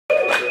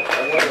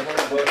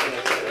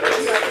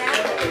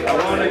I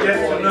want to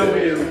get to know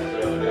you.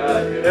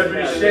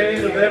 Every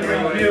shade of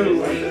every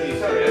hue,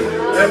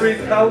 every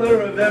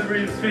color of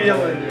every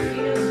feeling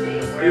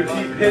you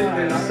keep hidden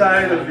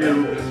inside of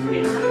you.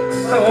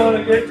 I want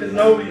to get to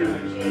know you,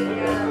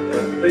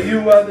 that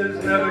you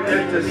others never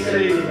get to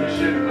see.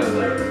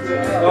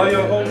 All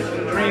your hopes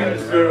and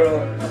dreams,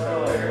 girl,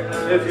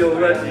 if you'll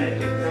let me.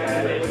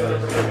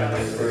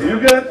 You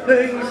got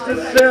things to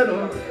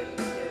settle,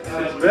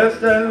 it's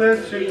best I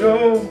let you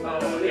go.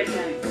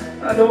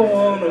 I don't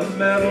want to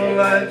meddle,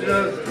 I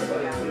just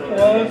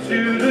want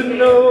you to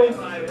know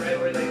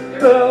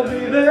I'll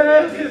be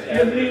there if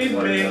you need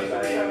me.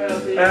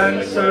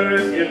 Answer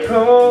if you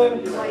call.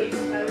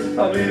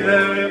 I'll be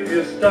there if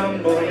you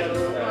stumble,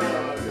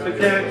 to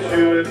catch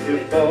you if you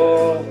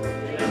fall.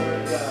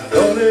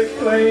 Don't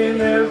explain,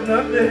 there's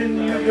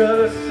nothing you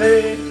gotta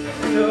say.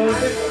 Don't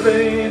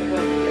explain,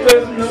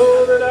 just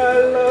know that I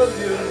love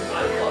you,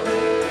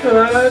 and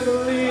I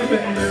believe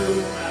in you.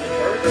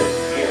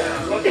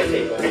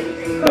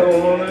 I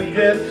wanna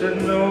get to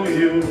know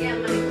you,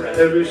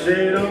 every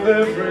shade of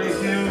every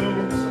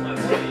hue,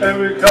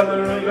 every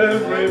color of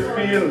every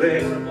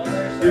feeling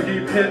you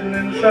keep hidden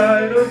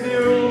inside of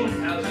you.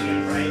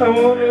 I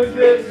wanna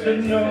get to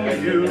know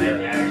you,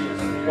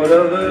 what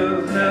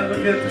others never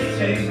get to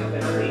see.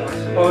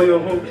 All your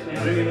hopes and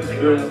dreams,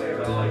 girl,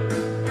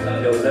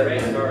 you'll let me.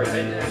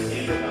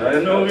 I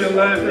know your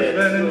life has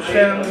been in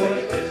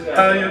shambles,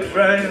 how you're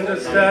trying to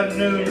start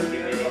new.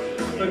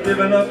 But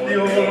giving up the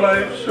old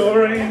life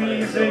sure ain't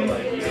easy,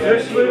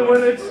 especially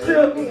when it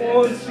still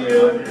wants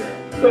you.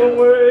 Don't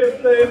worry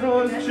if they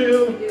haunt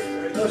you,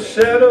 the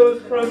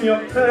shadows from your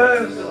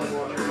past,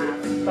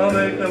 I'll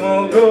make them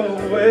all go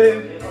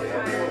away.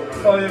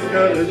 All you've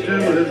got to do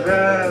is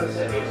ask.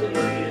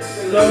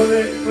 Don't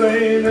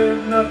explain,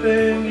 there's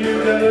nothing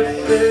you gotta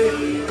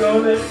say.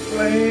 Don't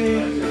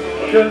explain,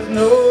 just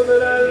know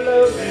that I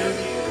love you,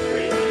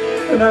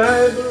 and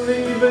I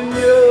believe in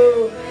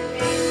you.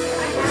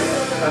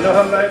 I know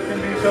how life can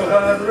be so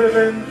hard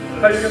living,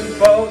 how you can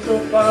fall so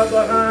far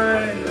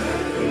behind.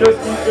 Just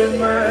keep in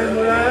mind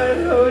that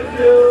I know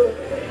you,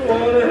 I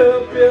want to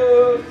help you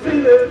see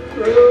this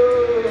through.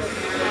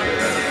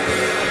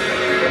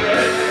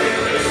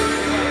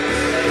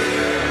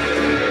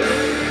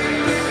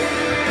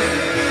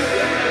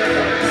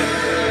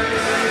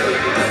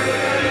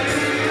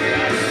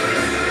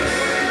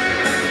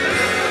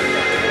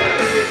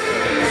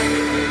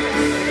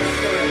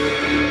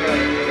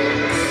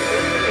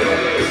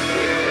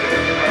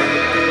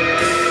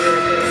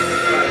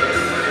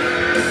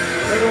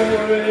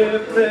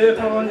 If they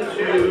haunt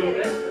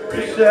you,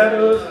 the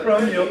shadows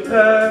from your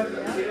past,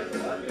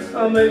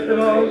 I'll make them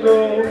all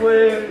go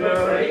away,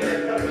 girl.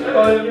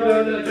 All you've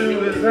got to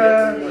do is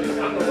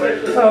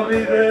ask. I'll be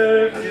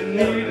there if you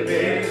need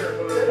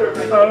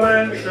me. I'll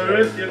answer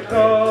if you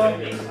call.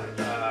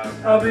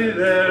 I'll be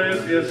there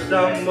if you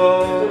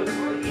stumble,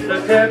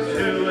 to catch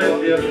you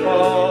if you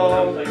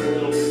fall.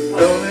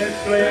 Don't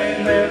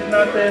explain, there's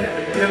nothing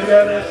you've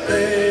got to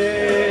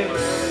say.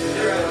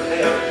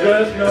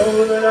 Just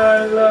know that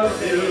I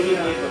love you,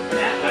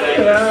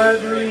 and I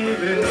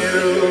believe in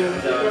you.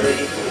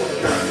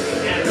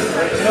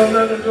 No,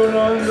 nothing's going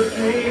on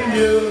between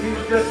you.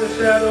 He's just a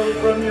shadow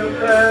from your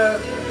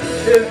past.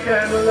 His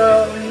kind of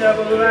love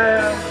never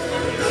lasts.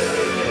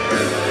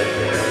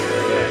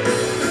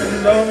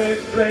 And don't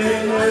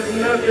explain, there's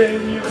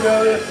nothing you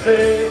gotta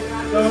say.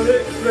 Don't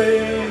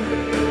explain,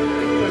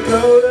 just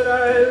know that I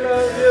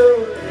love you,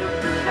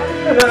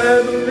 and I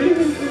believe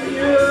in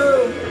you.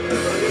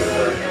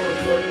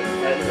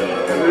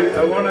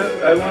 I wanna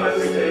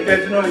get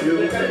to know you,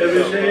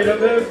 every shade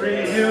of every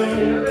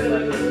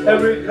hue,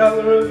 every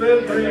color of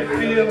every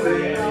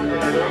feeling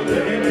you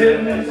keep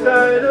hidden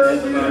inside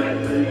of you.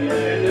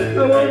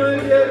 I wanna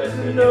get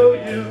to know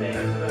you,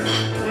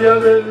 the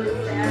others,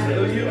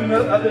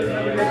 others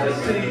never get to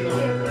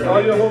see.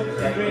 All your hopes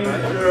and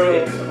dreams, girl,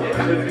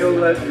 if you'll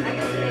let me.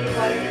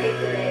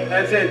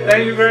 That's it.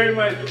 Thank you very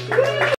much.